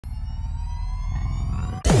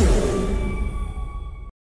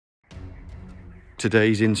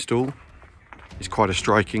Today's install is quite a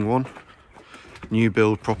striking one. New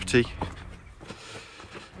build property.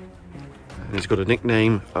 And it's got a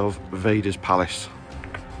nickname of Vaders Palace.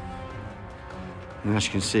 And as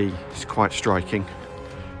you can see, it's quite striking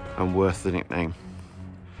and worth the nickname.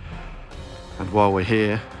 And while we're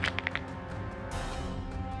here,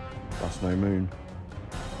 that's no moon.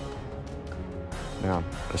 Now,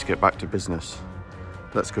 let's get back to business.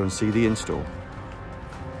 Let's go and see the install.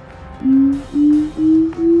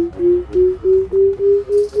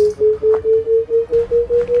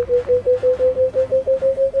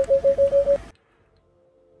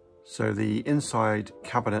 So the inside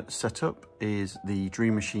cabinet setup is the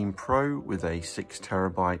Dream Machine Pro with a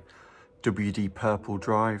 6TB WD purple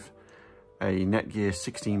drive, a Netgear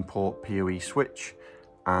 16-port PoE switch,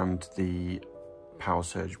 and the power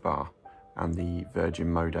surge bar, and the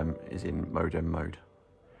Virgin modem is in modem mode.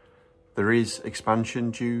 There is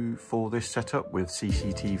expansion due for this setup with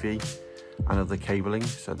CCTV and other cabling,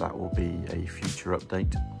 so that will be a future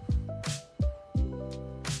update.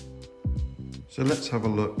 So let's have a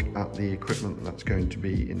look at the equipment that's going to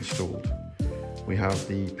be installed. We have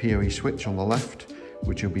the PoE switch on the left,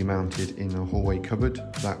 which will be mounted in a hallway cupboard.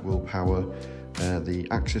 That will power the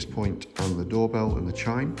access point and the doorbell and the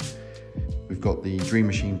chime. We've got the Dream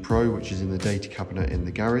Machine Pro, which is in the data cabinet in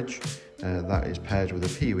the garage. That is paired with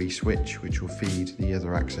a PoE switch, which will feed the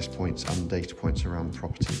other access points and data points around the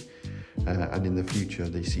property. And in the future,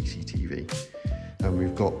 the CCTV. And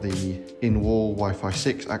we've got the in-wall Wi-Fi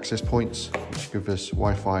 6 access points, which give us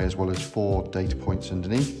Wi-Fi as well as 4 data points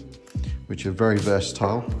underneath, which are very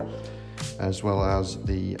versatile, as well as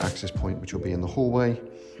the access point, which will be in the hallway.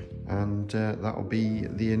 And that will be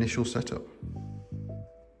the initial setup.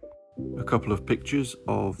 A couple of pictures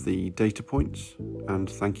of the data points, and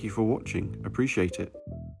thank you for watching. Appreciate it.